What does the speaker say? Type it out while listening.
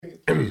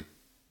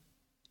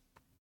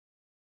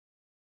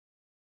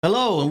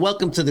Hello, and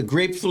welcome to the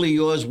Grapefully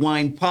Yours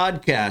Wine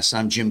Podcast.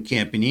 I'm Jim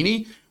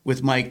Campanini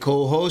with my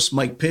co-host,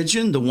 Mike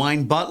Pigeon, the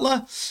wine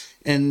butler.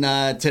 And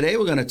today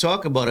we're going to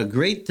talk about a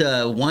great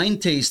wine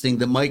tasting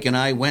that Mike and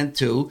I went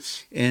to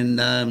in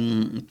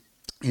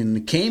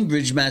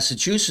Cambridge,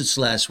 Massachusetts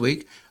last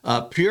week.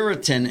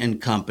 Puritan and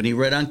Company,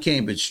 right on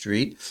Cambridge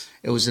Street.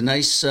 It was a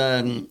nice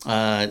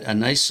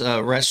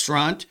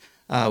restaurant.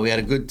 We had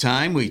a good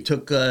time. We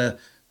took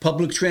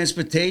public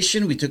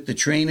transportation. We took the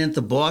train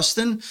into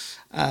Boston.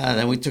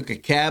 Then we took a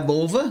cab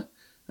over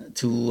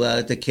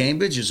to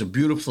Cambridge. It was a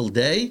beautiful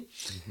day,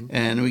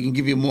 and we can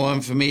give you more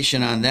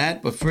information on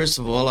that. But first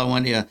of all, I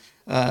want you.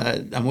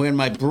 I'm wearing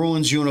my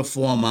Bruins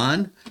uniform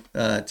on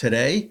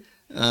today,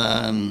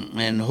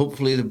 and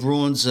hopefully the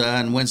Bruins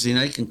on Wednesday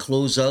night can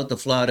close out the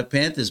Florida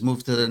Panthers,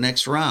 move to the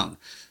next round.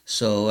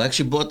 So I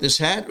actually bought this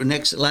hat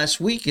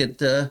last week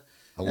at.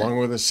 Along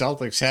with the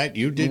Celtics hat,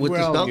 you did with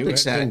well. The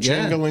Celtics you had the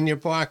jingle in your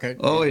pocket.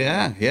 Oh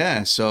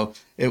yeah. So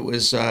it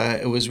was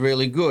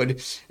really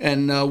good.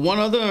 And one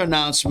other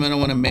announcement I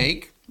want to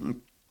make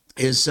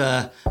is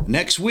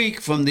next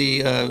week from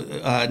the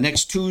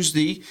next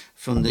Tuesday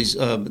from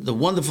the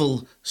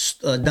wonderful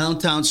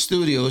downtown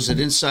studios at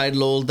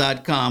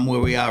InsideLowell.com,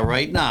 where we are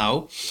right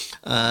now.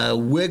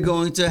 We're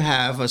going to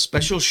have a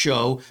special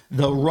show,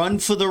 The Run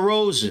for the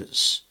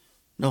Roses.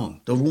 No,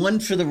 the Run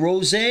for the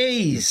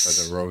Rosés. For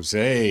the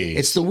Rosés.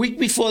 It's the week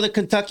before the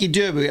Kentucky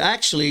Derby.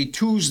 Actually,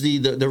 Tuesday,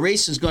 the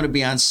race is going to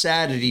be on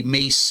Saturday,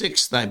 May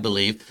 6th, I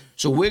believe.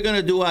 So we're going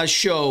to do our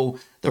show,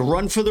 The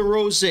Run for the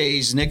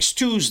Rosés, next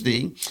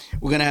Tuesday.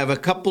 We're going to have a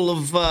couple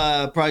of,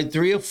 probably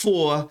 3 or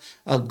 4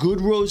 good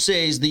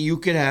rosés that you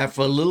could have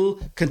for a little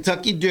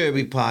Kentucky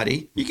Derby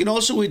party. You can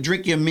also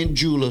drink your mint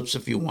juleps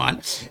if you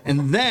want.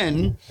 And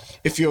then,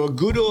 if you're a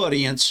good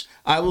audience,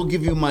 I will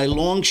give you my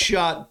long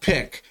shot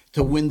pick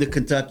to win the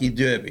Kentucky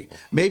Derby.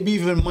 Maybe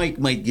even Mike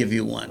might give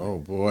you one. Oh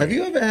boy! Have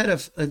you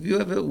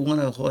ever won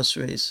a horse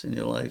race in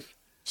your life?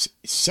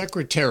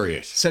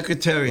 Secretariat.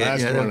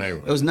 Last one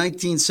it was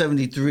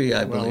 1973,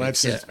 I believe. Well,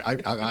 that's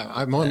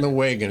I'm on the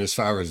wagon as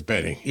far as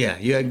betting. Yeah,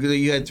 you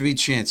had 3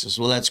 chances.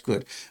 Well, that's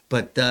good.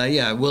 But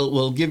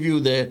we'll give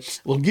you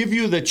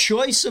the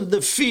choice of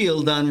the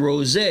field on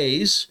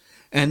rosés.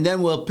 And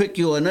then we'll pick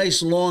you a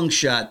nice long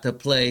shot to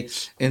play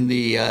in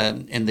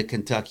the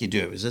Kentucky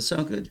Derby. Does that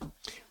sound good?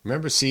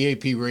 Remember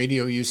CAP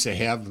Radio used to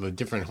have the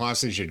different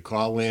horses you'd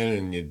call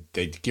in, and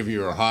they'd give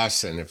you a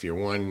horse, and if you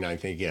won, I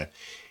think you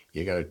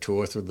got a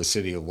tour through the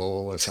city of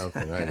Lowell or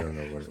something. I don't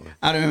know what it was.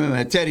 I don't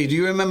remember. Teddy, do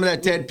you remember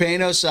that Ted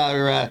Panos,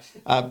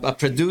 our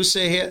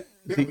producer here?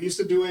 Yeah, we used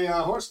to do a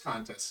horse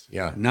contest.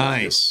 Yeah.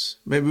 Nice.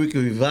 Maybe we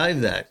could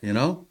revive that, you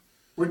know?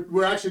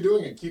 We're actually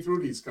doing it. Keith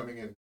Rudy's coming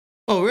in.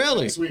 Oh,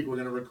 really? Next week, we're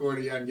going to record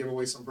it and give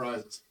away some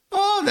prizes.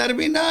 Oh, that'd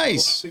be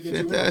nice.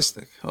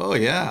 Fantastic. Oh,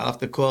 yeah. I'll have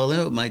to call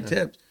in with my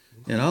tips.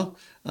 You know,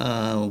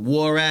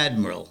 War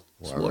Admiral.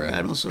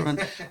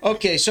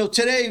 Okay, so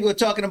today we're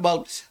talking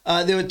about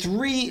there are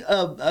 3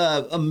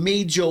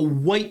 major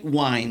white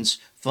wines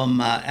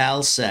from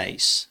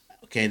Alsace.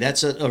 Okay,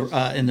 that's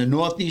in the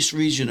northeast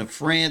region of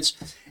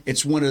France.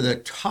 It's one of the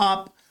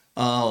top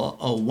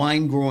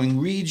wine growing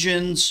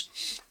regions.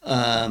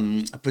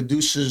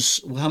 Produces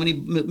how many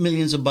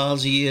millions of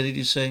bottles a year? Did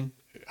you say?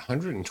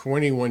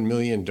 121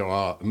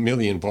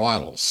 million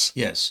bottles.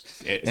 Yes,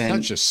 it's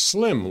such a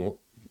slim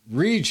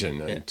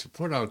region to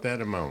put out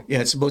that amount. Yeah,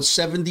 it's about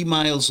 70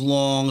 miles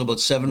long, about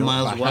 7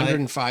 miles wide.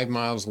 105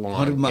 miles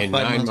long and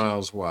 9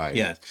 miles wide.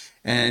 Yeah,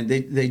 and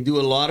they do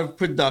a lot of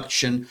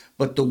production,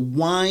 but the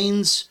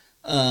wines,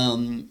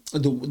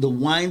 the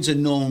wines are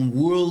known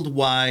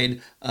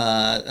worldwide,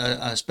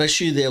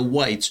 especially their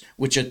whites,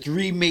 which are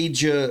 3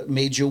 major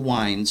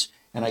wines,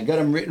 and I got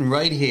them written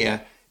right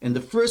here. And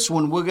the first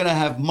one, we're going to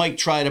have Mike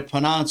try to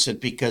pronounce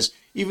it because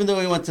even though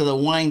he went to the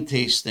wine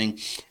tasting,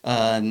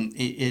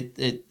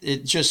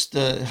 it just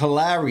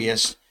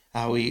hilarious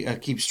how he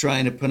keeps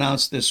trying to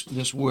pronounce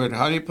this word.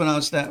 How do you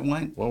pronounce that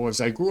wine? Well,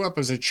 as I grew up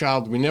as a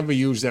child, we never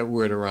used that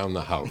word around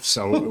the house,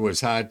 so it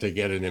was hard to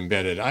get it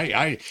embedded.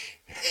 I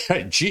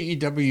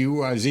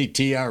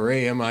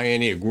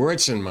Gewurztraminer,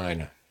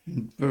 Gewurztraminer.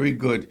 Very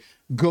good.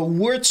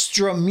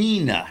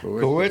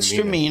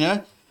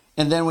 Gewurztraminer.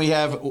 And then we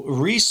have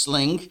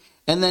Riesling.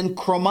 And then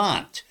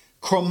Cremant.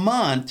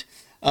 Cremant,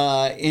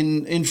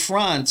 in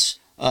France,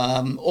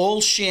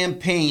 all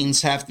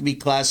champagnes have to be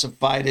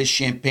classified as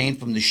champagne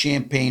from the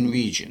Champagne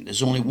region.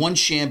 There's only one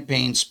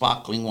Champagne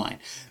sparkling wine.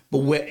 But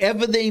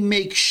wherever they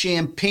make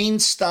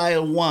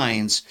champagne-style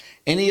wines,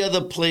 any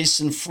other place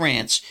in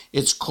France,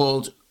 it's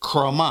called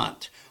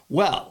Cremant.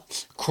 Well,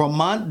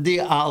 Cremant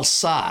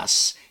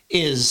d'Alsace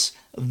is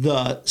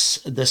the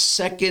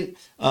second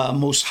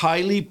most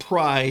highly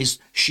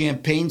prized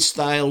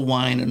champagne-style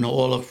wine in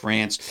all of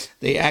France.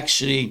 They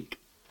actually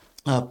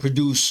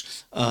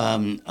produce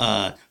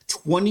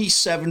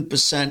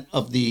 27%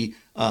 of the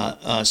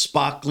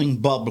sparkling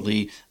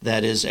bubbly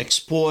that is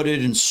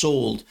exported and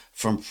sold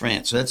from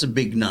France. So that's a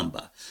big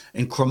number.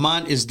 And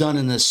Cremant is done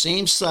in the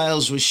same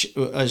styles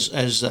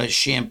as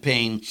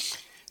champagne.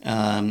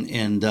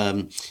 And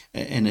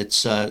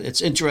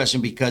it's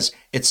interesting because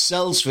it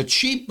sells for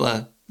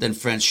cheaper than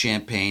French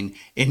champagne,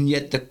 and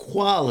yet the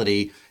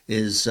quality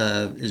is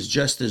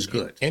just as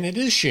good. And it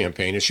is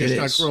champagne. It's just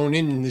not grown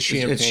in the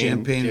Champagne. It's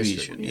Champagne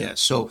district, region, yeah.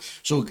 So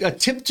a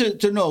tip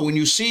to know when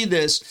you see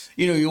this,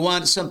 you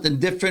want something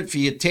different for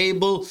your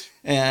table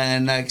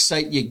and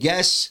excite your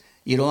guests.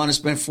 You don't want to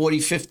spend $40,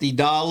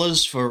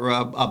 $50 for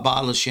a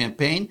bottle of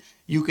champagne.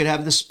 You could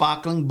have the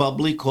sparkling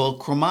bubbly called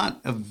Cremant,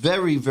 a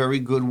very, very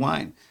good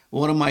wine.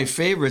 One of my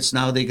favorites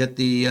now, they got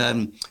the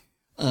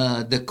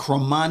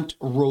Cremant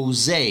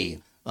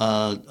Rosé.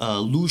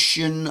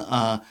 Lucien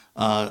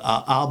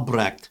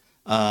Albrecht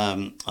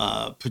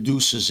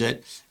produces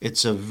it.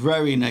 It's a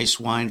very nice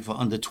wine for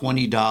under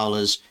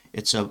 $20.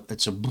 It's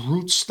a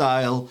Brut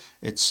style.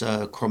 It's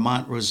a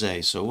Cremant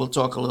Rosé. So we'll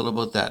talk a little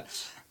about that.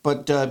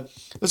 But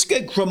let's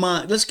get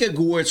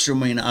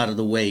Gewürztraminer out of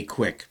the way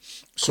quick.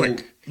 So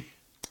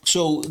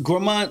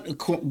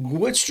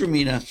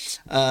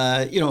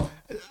Gewürztraminer,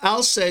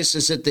 Alsace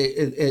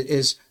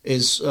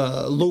is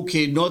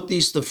located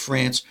northeast of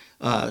France.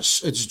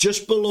 It's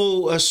just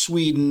below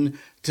Sweden.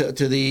 To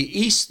the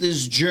east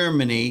is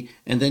Germany,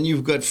 and then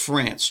you've got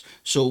France.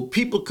 So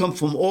people come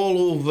from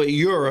all over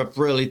Europe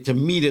really to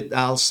meet at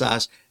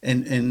Alsace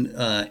and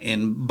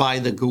buy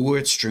the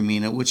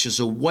Gewürztraminer, which is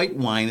a white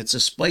wine. It's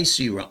a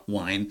spicy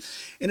wine,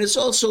 and it's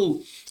got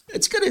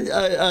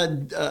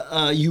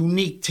a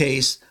unique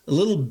taste, a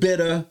little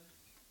bitter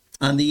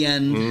on the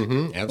end.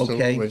 Mm-hmm, absolutely.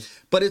 Okay,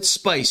 but it's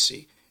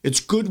spicy. It's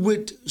good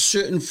with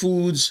certain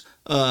foods.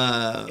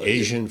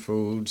 Asian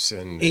foods,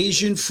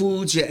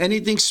 yeah.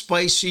 Anything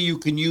spicy you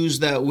can use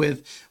that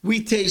with.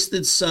 We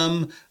tasted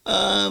some.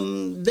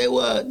 They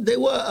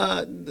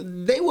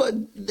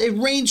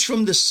range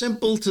from the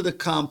simple to the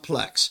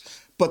complex.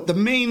 But the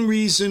main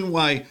reason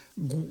why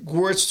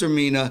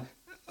Gewürztraminer,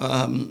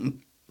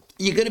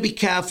 you got to be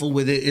careful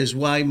with it is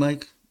why,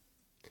 Mike?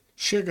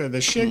 Sugar.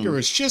 The sugar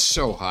is just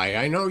so high.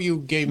 I know you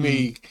gave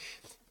me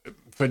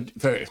for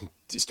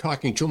just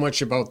talking too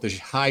much about the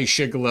high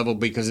sugar level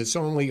because it's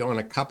only on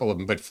a couple of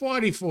them, but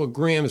 44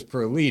 grams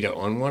per liter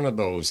on one of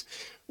those.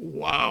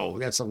 Wow,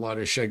 that's a lot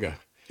of sugar.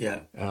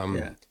 Yeah.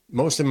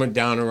 Most of them are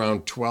down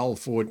around 12,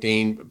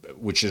 14,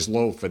 which is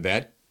low for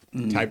that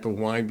type of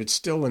wine, but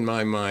still in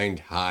my mind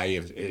high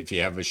if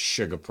you have a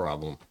sugar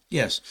problem.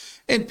 Yes.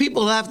 And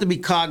people have to be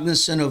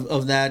cognizant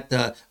of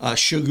that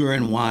sugar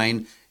in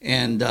wine.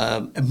 And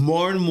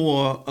more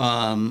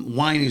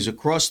wineries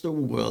across the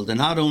world are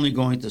not only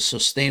going to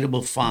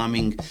sustainable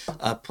farming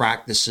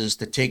practices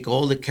to take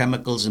all the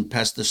chemicals and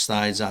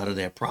pesticides out of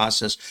their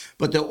process,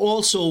 but they're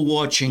also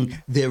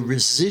watching their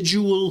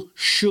residual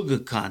sugar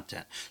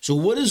content. So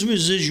what is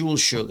residual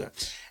sugar?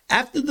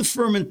 After the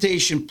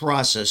fermentation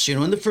process,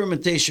 in the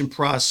fermentation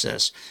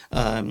process,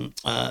 the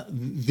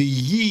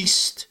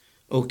yeast,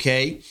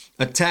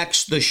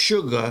 attacks the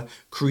sugar,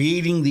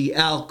 creating the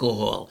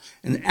alcohol.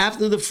 And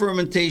after the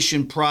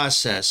fermentation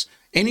process,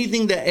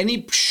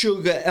 any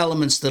sugar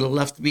elements that are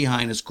left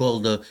behind is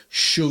called the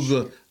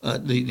sugar,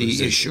 the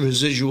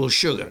residual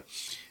sugar.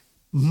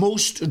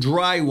 Most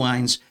dry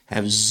wines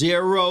have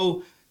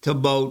 0 to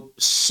about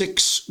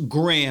 6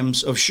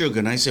 grams of sugar.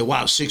 And I say,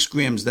 wow, 6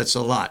 grams, that's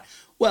a lot.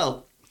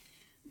 Well,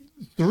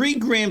 3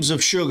 grams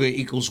of sugar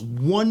equals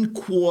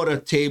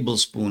 1/4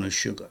 tablespoon of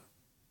sugar.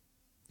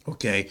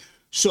 Okay,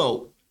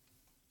 so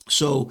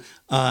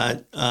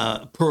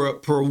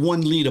per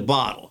 1 liter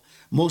bottle,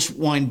 most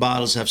wine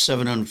bottles have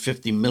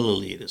 750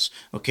 milliliters.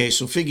 Okay,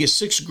 so figure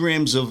 6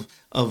 grams of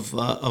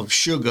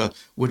sugar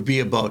would be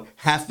about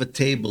half a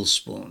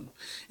tablespoon,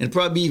 and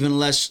probably even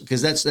less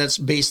because that's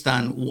based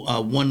on a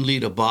 1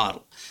 liter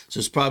bottle. So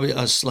it's probably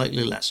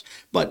slightly less,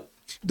 but.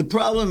 The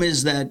problem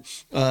is that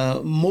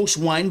most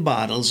wine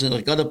bottles,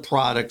 like other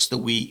products that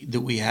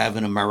we have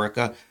in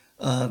America,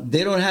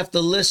 they don't have to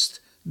list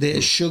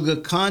their sugar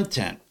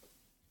content,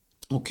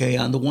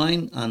 on the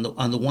wine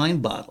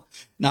bottle.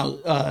 Now,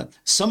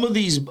 some of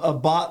these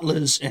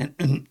bottlers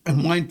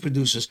and wine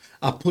producers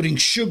are putting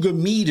sugar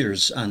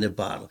meters on their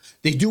bottle.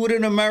 They do it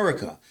in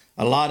America.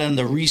 A lot on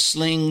the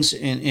Rieslings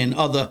and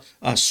other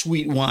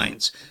sweet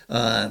wines.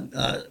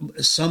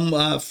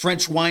 Some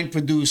French wine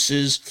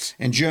producers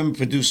and German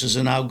producers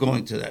are now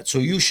going to that. So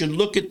you should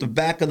look at the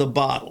back of the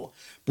bottle.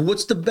 But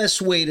what's the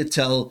best way to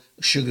tell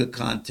sugar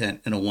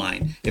content in a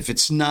wine if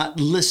it's not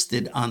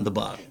listed on the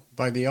bottle?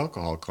 By the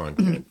alcohol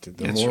content. The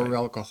That's more right.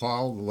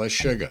 alcohol, the less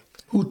sugar.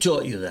 Who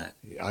taught you that?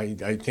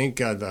 I think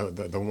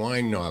the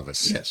wine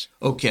novice. Yes.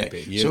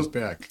 Okay. Years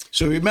back.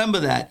 So remember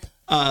that.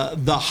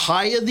 The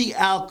higher the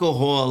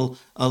alcohol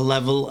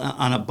level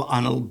on a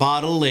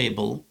bottle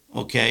label,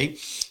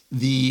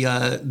 the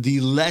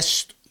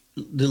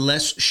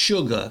less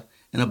sugar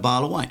in a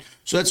bottle of wine.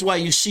 So that's why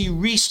you see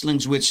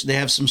Rieslings, which they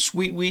have some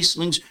sweet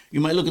Rieslings. You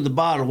might look at the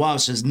bottle. Wow, it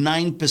says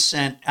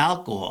 9%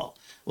 alcohol.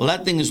 Well,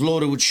 that thing is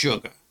loaded with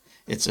sugar.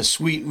 It's a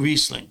sweet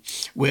Riesling.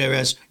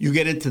 Whereas you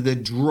get into the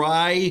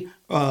dry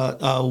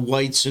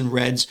whites and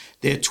reds,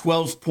 they're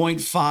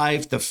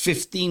 12.5 to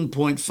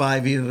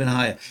 15.5, even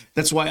higher.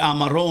 That's why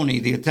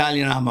Amarone, the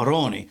Italian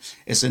Amarone,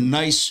 is a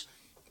nice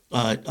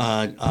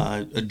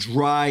a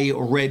dry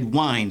red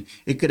wine,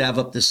 it could have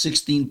up to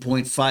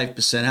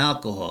 16.5%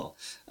 alcohol.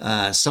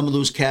 Some of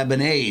those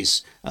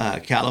Cabernets,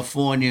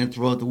 California and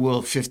throughout the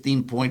world,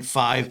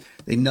 15.5.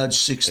 They nudge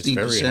 16%.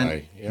 That's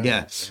very high.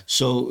 Yeah.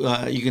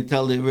 So you can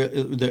tell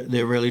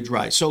they're really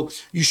dry. So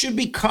you should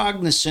be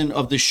cognizant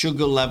of the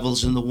sugar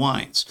levels in the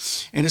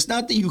wines. And it's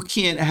not that you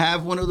can't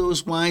have one of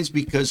those wines,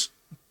 because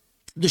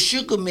the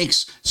sugar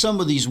makes some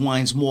of these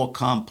wines more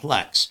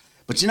complex,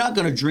 but you're not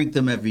going to drink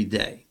them every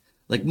day.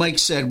 Like Mike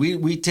said,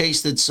 we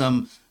tasted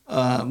some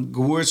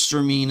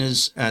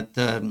Gewürztraminer at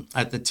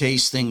the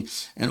tasting,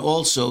 and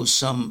also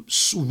some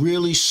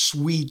really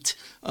sweet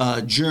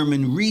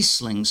German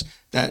Rieslings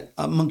that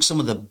among some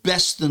of the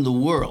best in the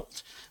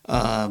world,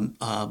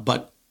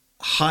 but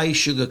high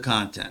sugar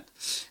content.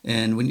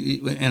 And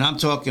and I'm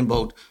talking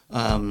about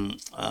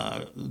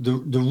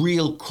the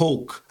real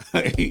Coke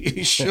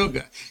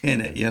sugar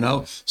in it, you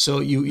know. So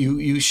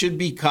you should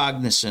be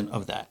cognizant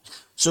of that.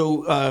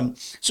 So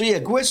yeah,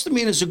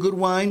 Gewürztraminer is a good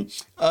wine.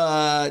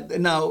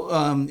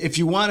 Now, if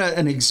you want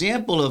an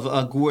example of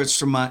a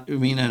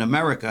Gewürztraminer in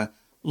America,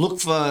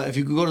 if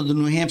you go to the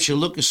New Hampshire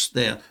liquor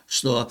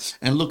store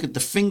and look at the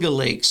Finger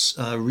Lakes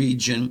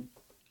region,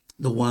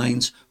 the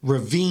wines,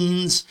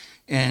 Ravines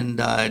and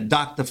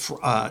Dr.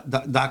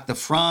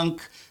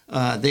 Frank,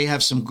 they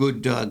have some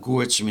good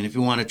Gewürztraminer if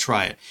you want to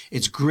try it.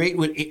 It's great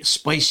with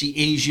spicy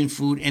Asian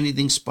food,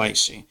 anything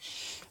spicy.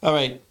 All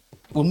right,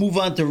 we'll move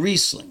on to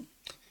Riesling.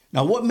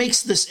 Now, what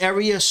makes this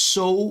area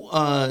so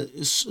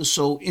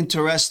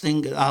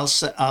interesting,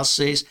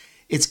 Alsace?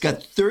 It's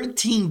got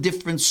 13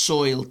 different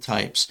soil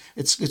types.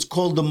 It's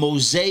called the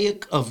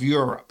mosaic of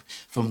Europe,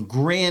 from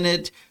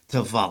granite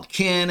to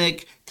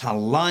volcanic to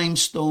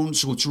limestone.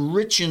 So it's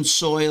rich in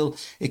soil.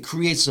 It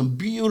creates some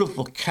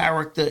beautiful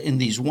character in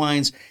these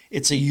wines.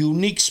 It's a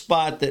unique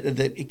spot that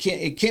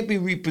it can't be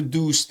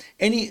reproduced.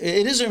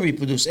 It isn't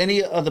reproduced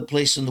any other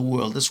place in the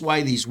world. That's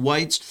why these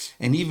whites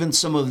and even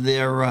some of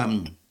their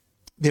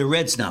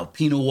reds now,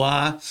 Pinot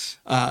Noir,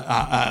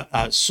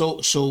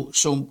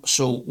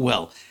 so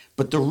well.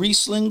 But the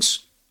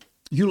Rieslings,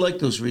 you like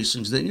those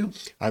Rieslings, didn't you?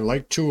 I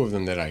like two of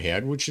them that I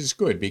had, which is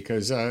good,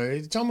 because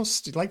it's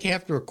almost like you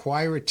have to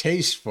acquire a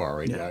taste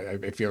for it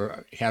if you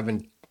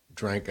haven't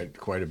drank it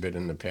quite a bit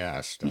in the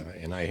past,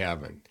 and I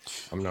haven't.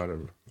 I'm not a...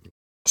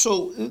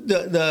 So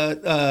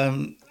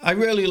I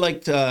really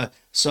liked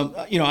some.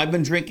 I've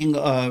been drinking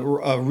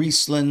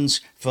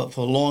Rieslings for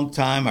a long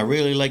time. I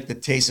really like the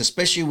taste,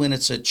 especially when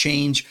it's a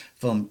change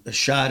from a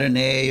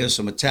Chardonnay or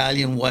some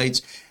Italian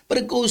whites. But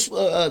it goes.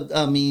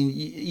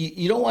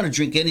 You don't want to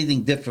drink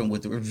anything different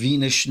with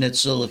Wiener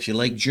Schnitzel if you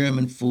like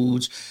German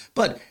foods.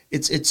 But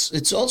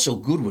it's also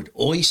good with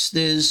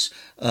oysters,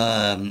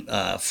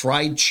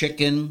 fried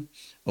chicken,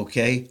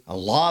 a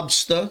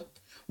lobster,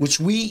 which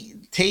we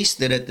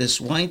tasted at this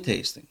wine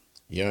tasting.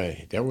 Yeah,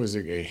 that was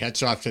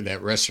hats off to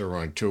that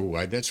restaurant too.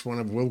 That's one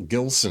of Will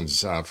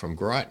Gilson's from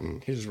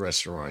Groton, his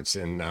restaurants,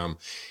 and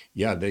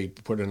they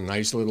put a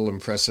nice little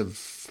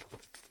impressive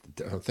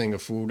thing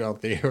of food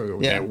out there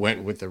that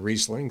went with the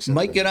Rieslings.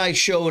 Mike and I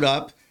showed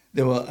up.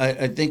 There were,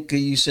 I think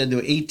you said there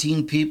were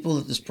 18 people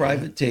at this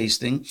private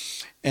tasting,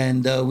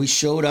 and we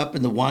showed up,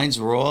 and the wines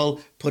were all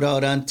put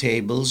out on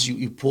tables.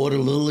 You poured a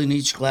little in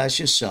each glass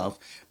yourself,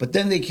 but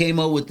then they came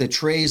out with the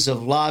trays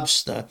of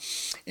lobster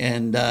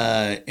and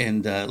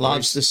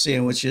lobster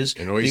sandwiches,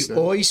 and the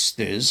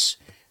oysters.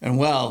 And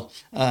we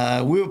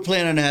were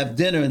planning to have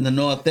dinner in the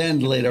North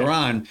End later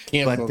on,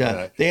 but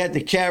they had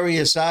to carry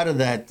us out of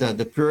that,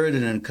 the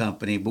Puritan and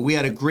Company. But we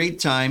had a great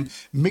time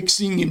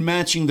mixing and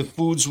matching the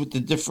foods with the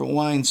different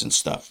wines and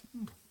stuff.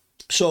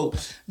 So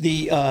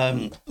the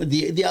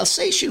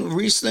Alsatian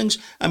Rieslings,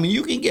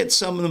 you can get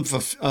some of them for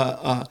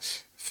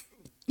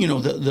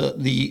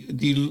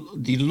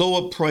the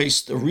lower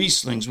priced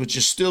Rieslings, which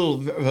is still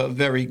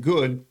very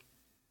good.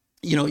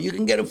 You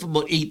can get them for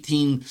about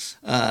 18 to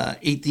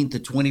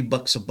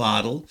 $20 a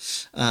bottle.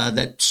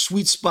 That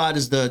sweet spot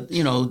is the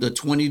 $20 to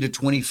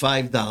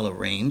 $25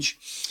 range.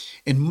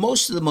 And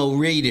most of them are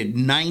rated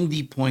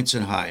 90 points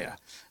and higher.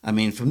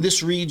 From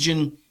this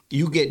region,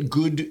 you get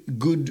good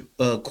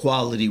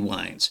quality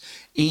wines.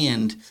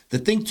 And the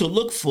thing to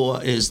look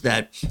for is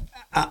that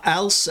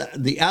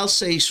the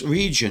Alsace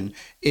region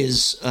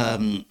is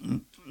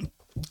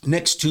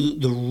next to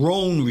the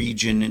Rhone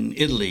region in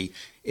Italy,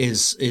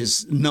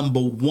 is number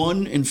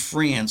one in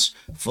France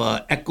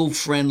for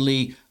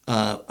eco-friendly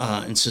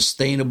and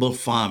sustainable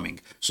farming.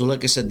 So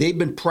like I said, they've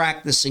been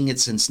practicing it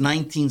since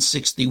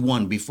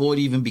 1961, before it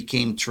even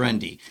became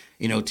trendy.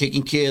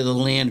 Taking care of the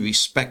land,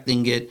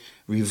 respecting it,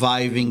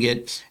 reviving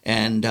it,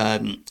 and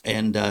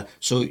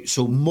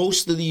so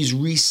most of these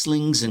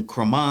Rieslings and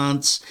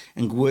Cremants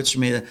and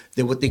Gewürztraminer,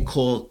 they're what they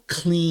call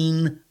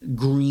clean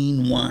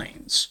green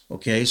wines.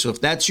 Okay, so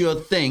if that's your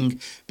thing,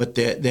 but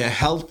they're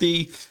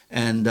healthy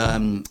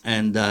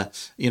I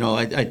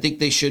think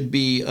they should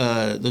be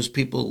those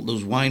people,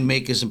 those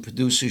winemakers and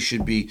producers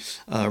should be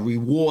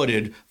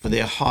rewarded for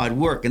their hard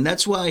work, and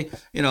that's why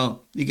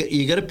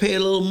you got to pay a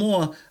little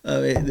more.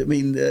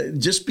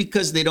 Just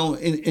because they don't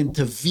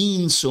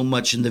intervene so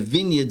much in the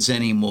vineyards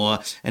anymore,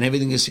 and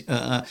everything is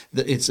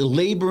it's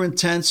labor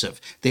intensive.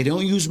 They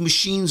don't use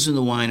machines in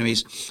the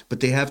wineries, but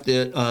they have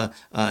to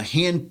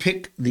hand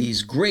pick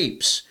these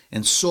grapes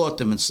and sort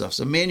them and stuff.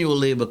 So manual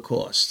labor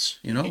costs,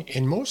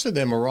 And most of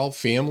them are all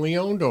family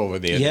owned over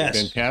there. Yes.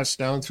 They've been passed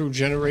down through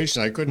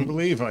generations. I couldn't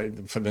believe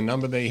for the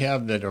number they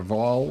have that are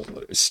all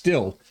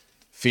still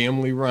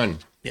family run.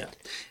 Yeah.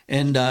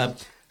 And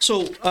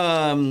so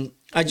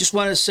I just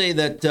want to say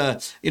that,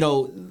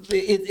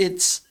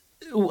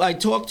 I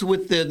talked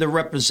with the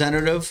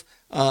representative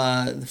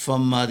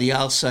from the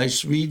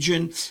Alsace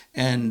region,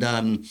 and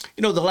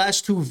the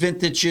last two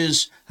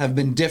vintages have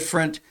been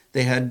different.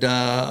 They had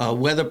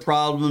weather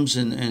problems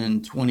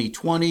in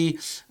 2020.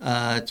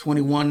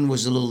 21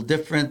 was a little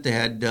different. They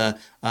had a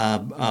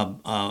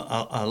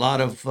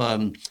lot of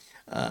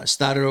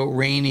started out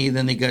rainy,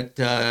 then they got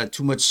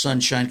too much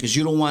sunshine, because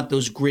you don't want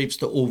those grapes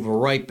to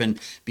over-ripen,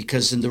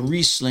 because in the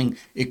Riesling,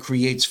 it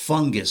creates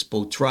fungus,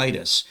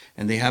 botrytis,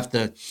 and they have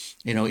to,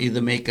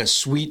 either make a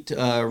sweet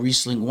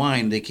Riesling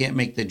wine. They can't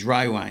make the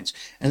dry wines.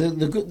 And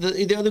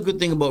the other good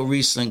thing about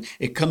Riesling,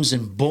 it comes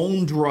in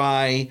bone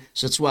dry,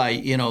 so that's why,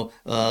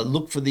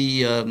 look for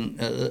the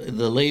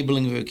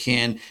labeling if you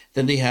can.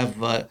 Then they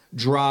have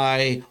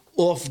dry,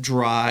 off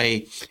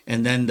dry,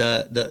 and then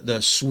the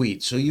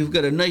sweet. So you've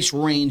got a nice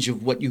range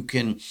of what you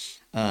can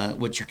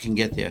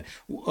get there.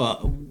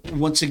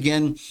 Once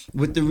again,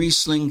 with the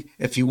Riesling,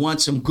 if you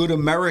want some good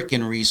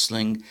American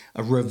Riesling,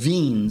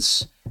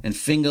 Ravines and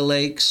Finger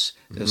Lakes,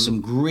 there's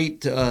some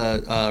great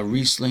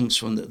Rieslings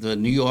from the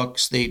New York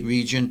State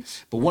region.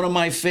 But one of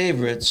my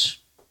favorites,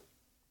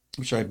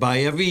 which I buy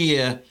every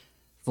year,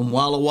 from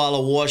Walla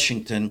Walla,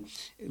 Washington,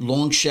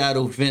 Long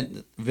Shadow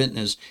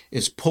Vintners,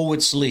 is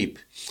Poet's Leap.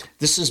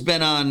 This has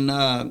been on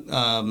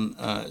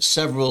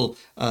several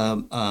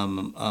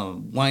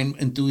wine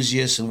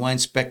enthusiasts and wine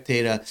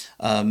spectator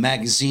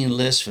magazine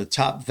lists for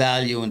top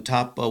value and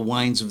top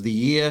wines of the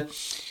year.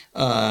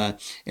 And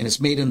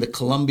it's made in the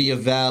Columbia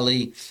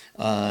Valley.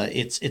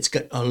 It's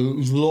got a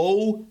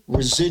low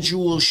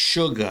residual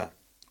sugar.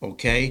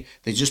 Okay,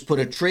 they just put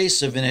a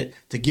trace of in it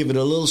to give it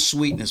a little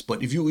sweetness.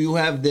 But if you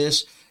have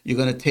this, you're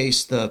going to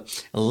taste the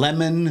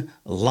lemon,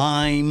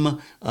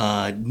 lime,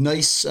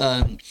 nice,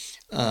 even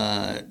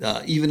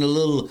a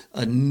little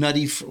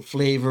nutty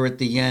flavor at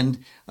the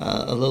end,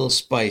 a little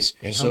spice.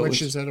 And how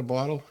much is that a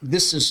bottle?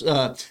 This is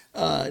about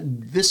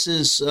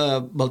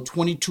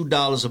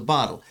 $22 a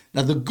bottle.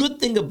 Now, the good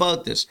thing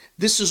about this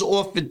is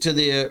offered to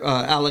their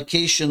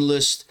allocation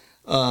list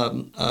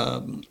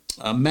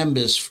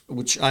members,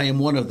 which I am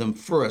one of them,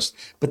 first.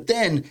 But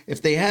then,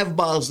 if they have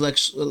bottles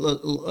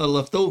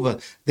left over,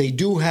 they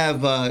do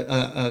have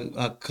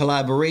a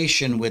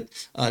collaboration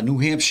with New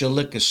Hampshire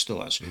liquor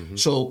stores. Mm-hmm.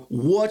 So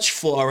watch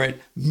for it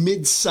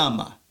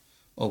midsummer,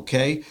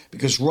 okay?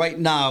 Because right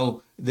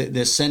now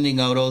they're sending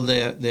out all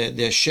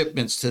their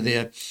shipments to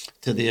their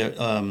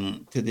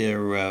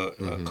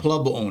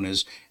club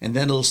owners, and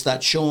then it'll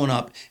start showing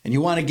up. And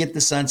you want to get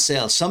this on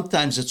sale.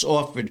 Sometimes it's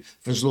offered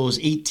for as low as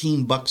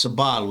 $18 a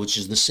bottle, which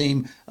is the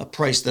same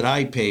price that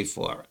I pay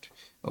for it.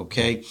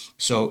 Okay,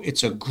 so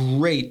it's a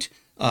great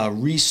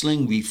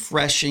Riesling,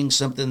 refreshing,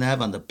 something to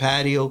have on the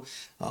patio.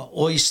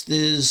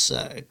 Oysters,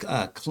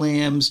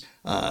 clams,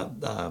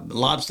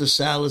 lobster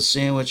salad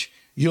sandwich.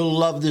 You'll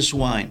love this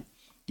wine.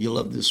 You'll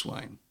love this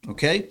wine.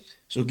 Okay,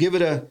 so give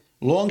it a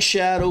Long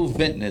Shadow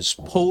Vintners,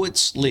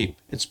 Poet's Leap.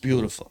 It's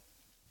beautiful.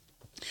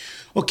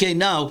 Okay,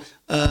 now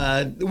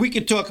we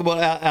could talk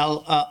about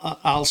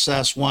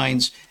Alsace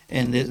wines,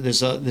 and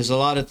there's a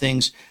lot of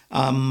things.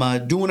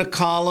 I'm doing a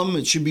column.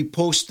 It should be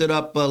posted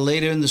up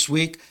later in this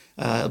week.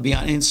 It'll be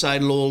on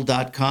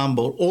InsideLowell.com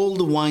about all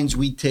the wines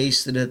we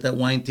tasted at that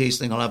wine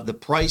tasting. I'll have the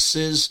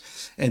prices,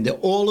 and they're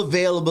all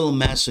available in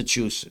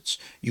Massachusetts.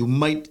 You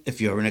might,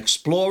 if you're an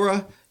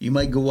explorer, you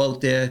might go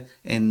out there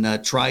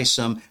and try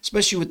some,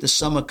 especially with the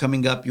summer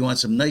coming up. You want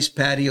some nice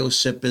patio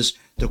sippers.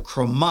 The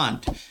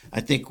Cremant,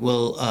 I think,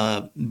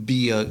 will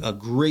be a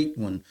great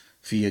one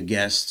for your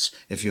guests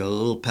if you're a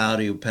little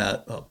patio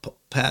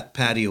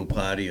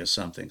party or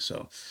something.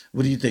 So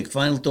what do you think?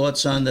 Final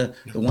thoughts on the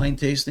wine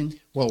tasting?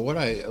 Well, what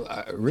I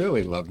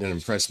really loved and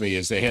impressed me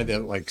is they had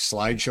that like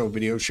slideshow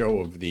video show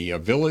of the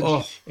village.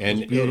 Oh,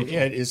 and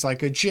it's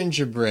like a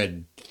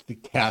gingerbread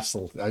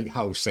castle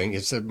house thing.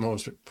 It's the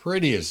most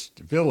prettiest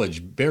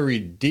village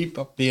buried deep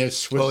up there,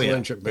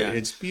 Switzerland. Oh, yeah. But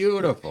it's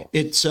beautiful.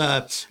 It's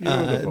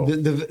beautiful.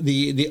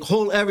 The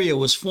whole area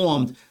was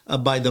formed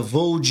by the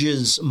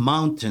Vosges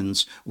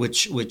Mountains,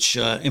 which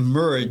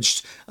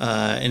emerged,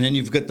 and then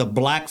you've got the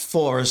Black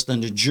Forest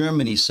on the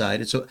Germany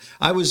side. So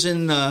I was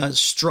in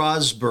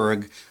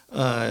Strasbourg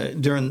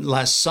during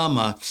last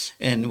summer,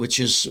 and which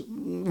is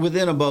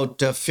within about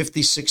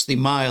 50, 60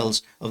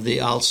 miles of the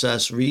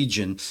Alsace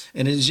region.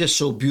 And it's just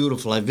so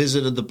beautiful. I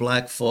visited the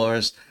Black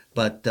Forest,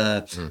 But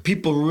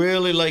people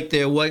really like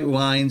their white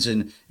wines,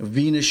 and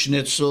Wiener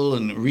Schnitzel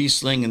and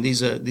Riesling, and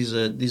these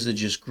are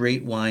just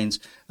great wines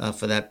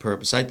for that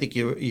purpose. I think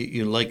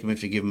you like them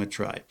if you give them a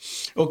try.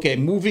 Okay,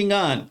 moving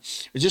on.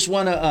 I just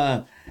want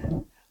to.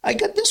 I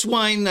got this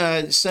wine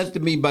sent to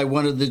me by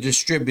one of the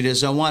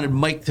distributors. I wanted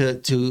Mike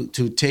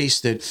to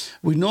taste it.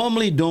 We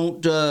normally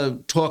don't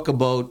talk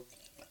about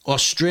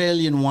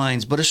Australian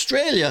wines, but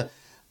Australia,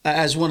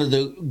 as one of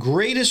the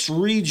greatest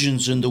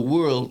regions in the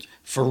world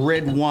for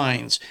red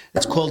wines,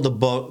 it's called the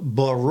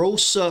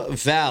Barossa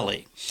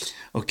Valley.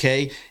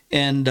 Okay,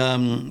 and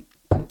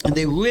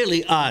they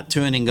really are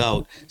turning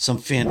out some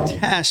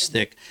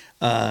fantastic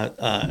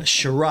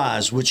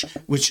Shiraz, which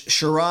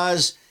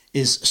Shiraz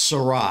is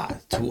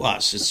Syrah to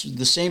us. It's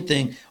the same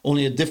thing,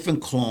 only a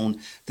different clone.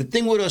 The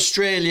thing with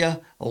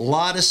Australia, a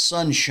lot of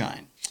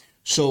sunshine.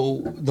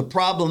 So the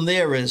problem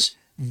there is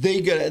they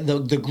get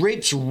the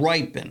grapes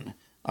ripen,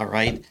 all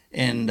right,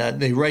 and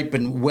they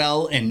ripen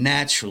well and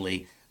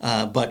naturally.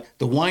 But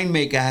the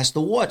winemaker has to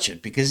watch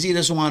it because he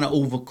doesn't want to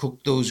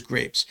overcook those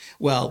grapes.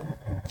 Well,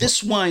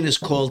 this wine is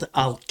called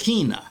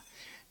Alkina.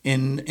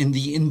 In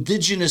the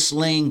indigenous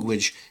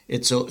language,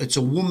 it's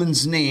a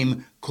woman's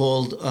name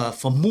called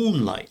for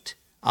moonlight,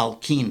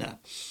 Alkina.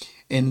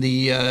 And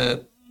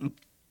the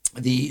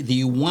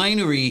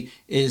winery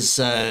is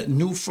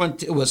New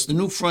Frontier. Was the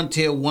New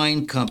Frontier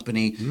Wine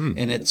Company,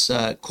 and it's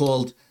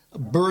called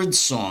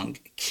Birdsong,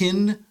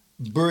 Kin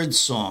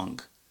Birdsong,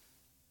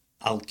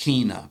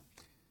 Alkina.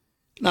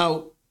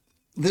 Now,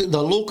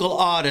 the local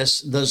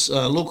artist does,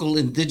 local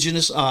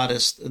indigenous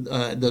artist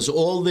does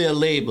all their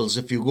labels.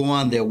 If you go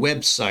on their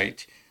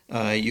website,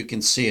 you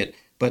can see it.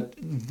 But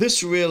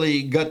this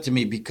really got to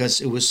me because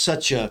it was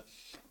such a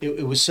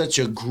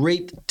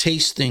great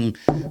tasting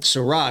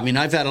Syrah. I mean,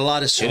 I've had a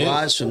lot of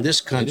Syrahs from this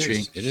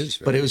country. It is.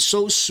 But it was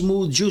so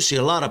smooth, juicy,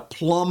 a lot of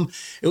plum.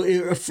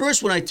 At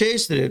first, when I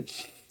tasted it,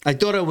 I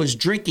thought I was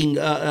drinking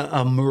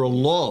a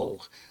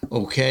Merlot.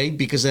 Okay,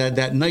 because it had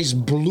that nice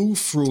blue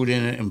fruit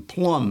in it and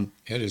plum.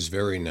 It is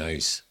very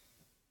nice.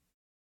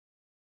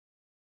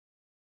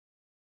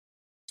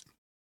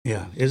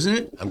 Yeah, isn't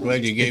it? I'm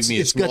glad you gave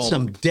me a small... It's got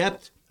some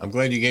depth. I'm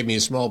glad you gave me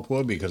a small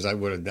pour because I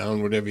would have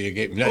downed whatever you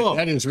gave me.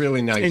 That is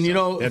really nice. And, you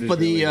know, for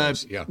really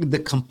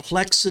the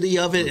complexity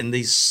of it and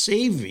the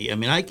savory, I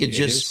mean, I could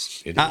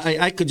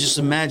I could just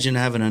imagine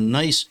having a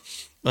nice...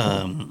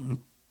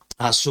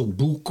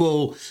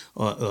 Ossobuco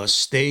or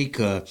steak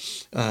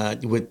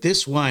with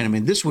this wine. I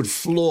mean, this would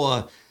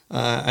floor,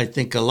 I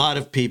think, a lot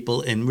of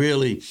people. And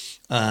really,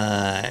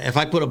 if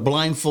I put a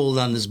blindfold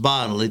on this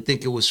bottle, they'd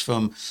think it was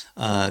from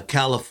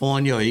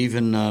California or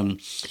even,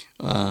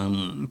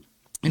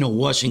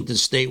 Washington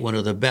State, one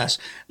of the best.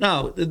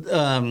 Now,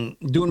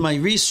 doing my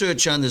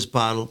research on this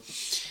bottle,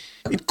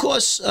 it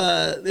costs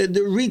the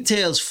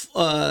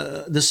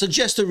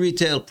suggested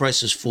retail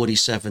price is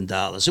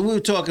 $47, and we were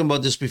talking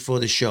about this before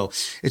the show.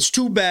 It's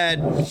too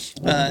bad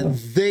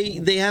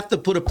they have to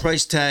put a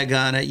price tag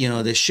on it. You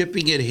know, they're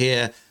shipping it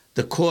here.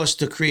 The cost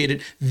to create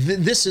it.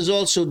 This is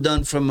also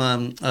done from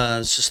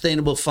a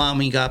sustainable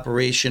farming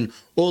operation.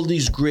 All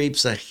these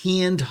grapes are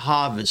hand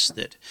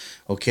harvested,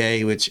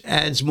 okay, which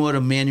adds more to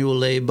manual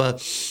labor,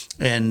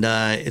 and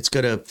it's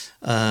got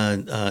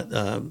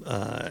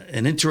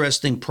an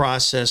interesting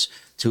process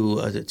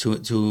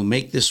to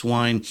make this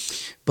wine,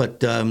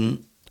 but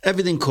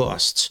everything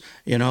costs,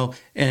 you know.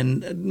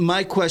 And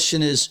my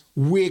question is,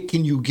 where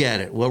can you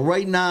get it? Well,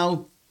 right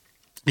now,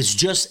 it's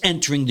just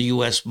entering the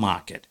U.S.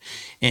 market.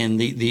 And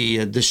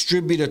the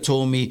distributor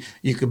told me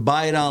you could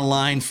buy it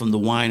online from the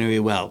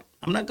winery. Well,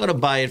 I'm not going to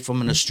buy it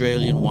from an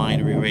Australian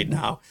winery right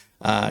now.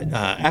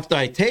 After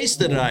I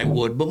tasted it, I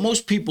would, but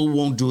most people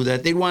won't do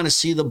that. They want to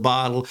see the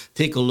bottle,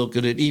 take a look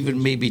at it,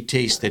 even maybe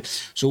taste it.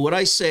 So what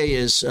I say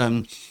is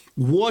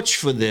watch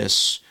for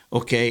this,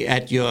 okay,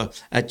 at your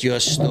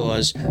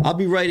stores. I'll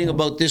be writing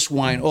about this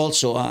wine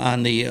also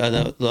on the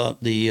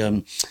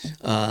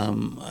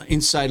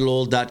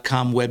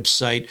InsideLowell.com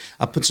website.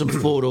 I'll put some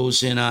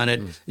photos in on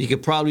it. You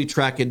could probably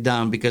track it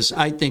down because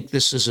I think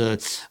this is a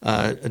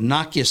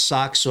knock your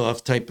socks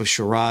off type of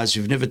Shiraz.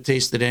 You've never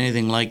tasted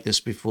anything like this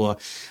before.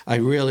 I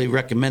really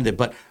recommend it.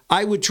 But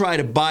I would try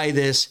to buy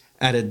this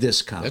at a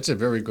discount. That's a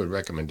very good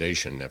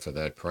recommendation for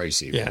that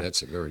price. Even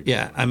that's a very good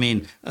one. I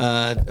mean,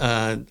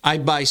 I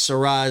buy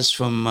Syrahs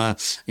from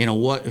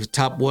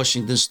top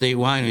Washington State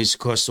wineries. It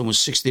costs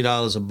almost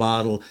 $60 a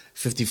bottle,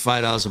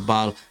 $55 a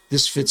bottle.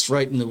 This fits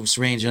right in this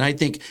range, and I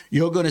think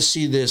you're going to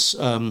see this.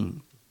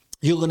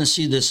 You're going to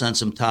see this on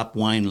some top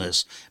wine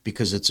lists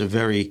because it's a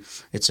very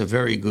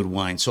good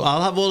wine. So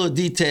I'll have all the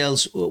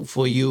details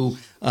for you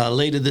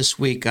later this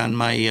week on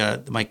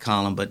my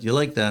column. But you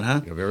like that,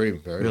 huh? Yeah, very,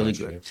 very really much,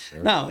 good.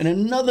 Very now, in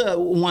another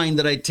wine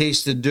that I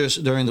tasted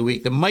during the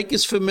week that Mike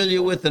is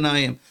familiar with, and I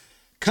am,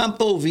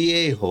 Campo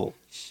Viejo.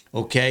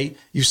 Okay,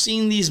 you've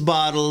seen these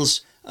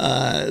bottles.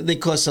 They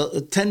cost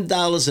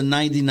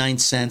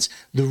 $10.99.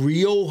 The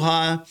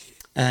Rioja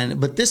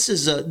But this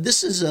is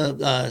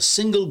a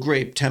single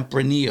grape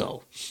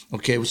Tempranillo,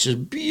 okay, which is a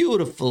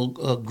beautiful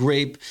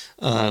grape.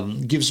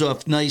 Gives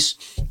off nice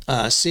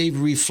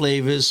savory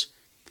flavors.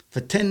 For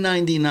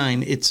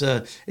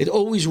 $10.99, it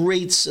always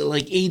rates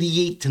like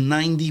 88 to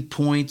 90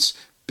 points.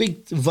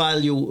 Big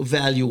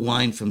value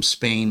wine from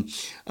Spain.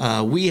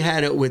 We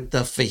had it with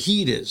the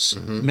fajitas,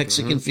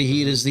 Mexican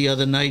fajitas the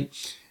other night.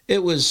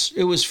 It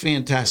was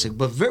fantastic,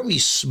 but very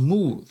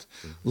smooth,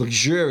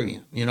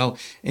 luxuriant,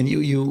 And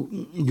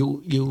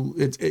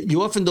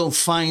you often don't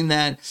find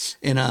that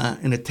in a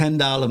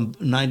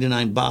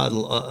 $10.99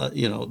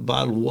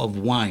 bottle of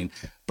wine.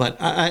 But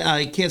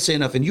I can't say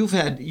enough. And you've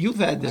had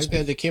this. I've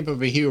had the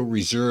Campanini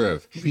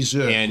Reserve.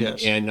 And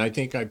yes. and I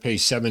think I pay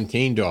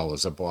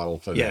 $17 a bottle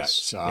for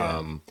Yes,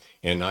 that.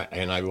 And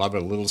I love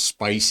it a little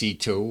spicy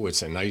too.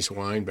 It's a nice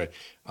wine, but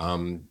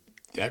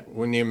that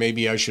one there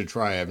maybe I should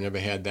try. I've never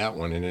had that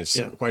one, and it's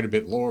quite a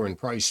bit lower in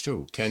price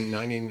too.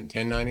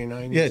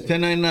 $10.99. Yeah,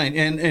 $10.99.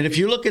 And if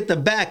you look at the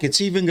back,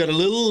 it's even got a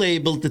little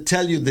label to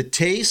tell you the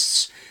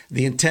tastes,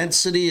 the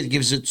intensity. It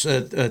gives it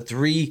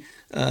three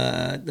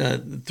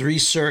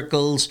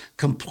circles,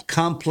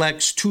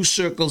 complex 2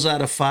 circles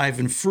out of 5,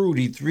 and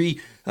fruity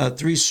 3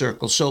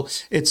 circles. So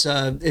it's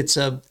a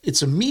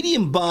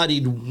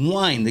medium-bodied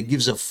wine that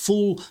gives a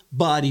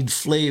full-bodied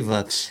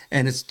flavor,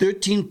 and it's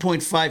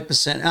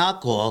 13.5%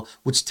 alcohol,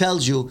 which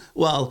tells you,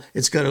 well,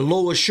 it's got a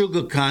lower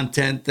sugar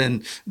content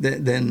than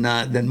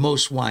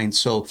most wines.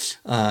 So,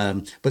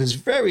 but it's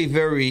very,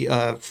 very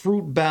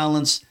fruit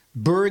balanced.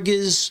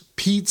 Burgers,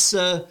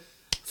 pizza,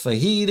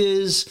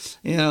 fajitas,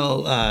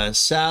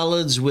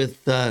 salads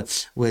with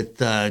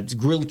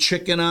grilled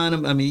chicken on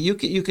them. I mean, you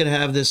could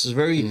have this. It's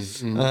very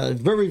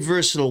very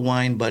versatile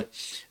wine, but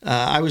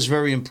I was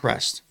very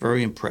impressed.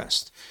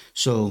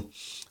 So,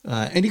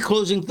 any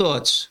closing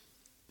thoughts?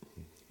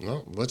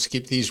 Well, let's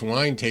keep these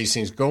wine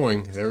tastings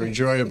going. They're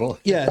enjoyable.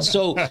 Yeah,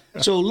 so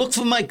look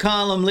for my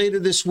column later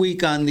this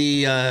week on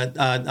the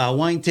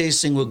wine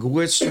tasting with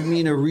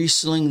Gewürztraminer,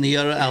 Riesling, the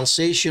other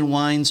Alsatian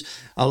wines.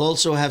 I'll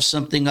also have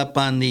something up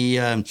on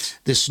the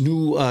this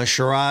new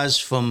Shiraz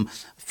from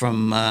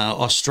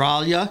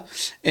Australia.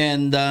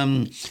 And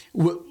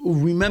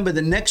remember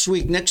that next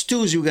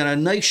Tuesday, we've got a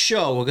nice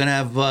show. We're going to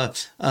have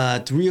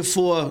 3 or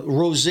 4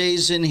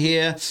 rosés in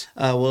here.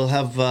 We'll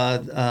have,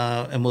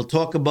 and we'll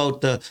talk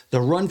about the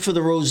run for the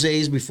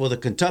rosés before the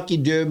Kentucky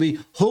Derby.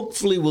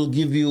 Hopefully, we'll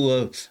give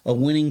you a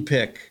winning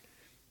pick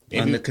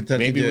on the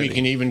Kentucky Derby. Maybe we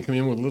can even come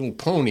in with a little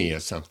pony or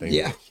something.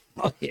 Yeah.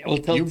 Oh, yeah, we'll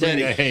tell you bring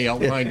Teddy. a hay, I'll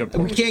find a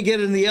pony. We can't get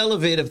in the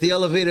elevator if the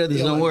elevator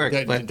doesn't work.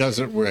 It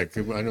doesn't work.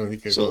 I don't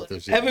think so.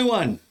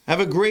 Everyone, have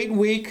a great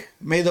week.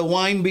 May the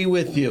wine be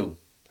with you.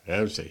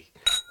 Have a